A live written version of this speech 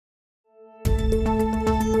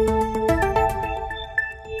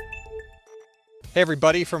Hey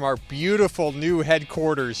everybody, from our beautiful new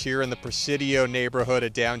headquarters here in the Presidio neighborhood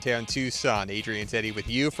of downtown Tucson. Adrian Denny with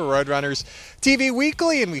you for Roadrunners TV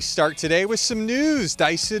Weekly, and we start today with some news.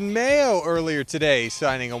 Dysin Mayo earlier today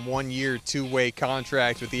signing a one-year, two-way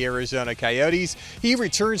contract with the Arizona Coyotes. He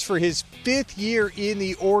returns for his 5th year in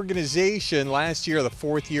the organization. Last year, the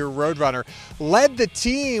 4th-year Roadrunner led the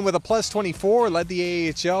team with a plus 24, led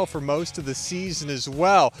the AHL for most of the season as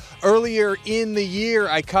well. Earlier in the year,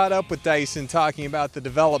 I caught up with Dysin talking about the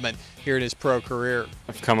development here in his pro career.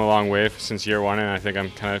 I've come a long way since year one, and I think I'm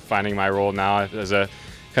kind of finding my role now as a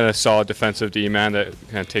kind of solid defensive D-man that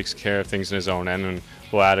kind of takes care of things in his own end and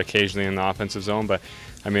will add occasionally in the offensive zone. But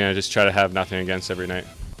I mean, I just try to have nothing against every night.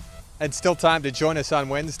 And still time to join us on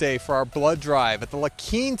Wednesday for our blood drive at the La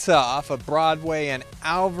Quinta off of Broadway and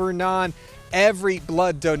Alvernon. Every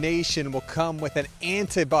blood donation will come with an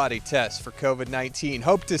antibody test for COVID-19.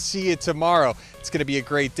 Hope to see you tomorrow. It's going to be a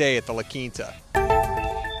great day at the La Quinta.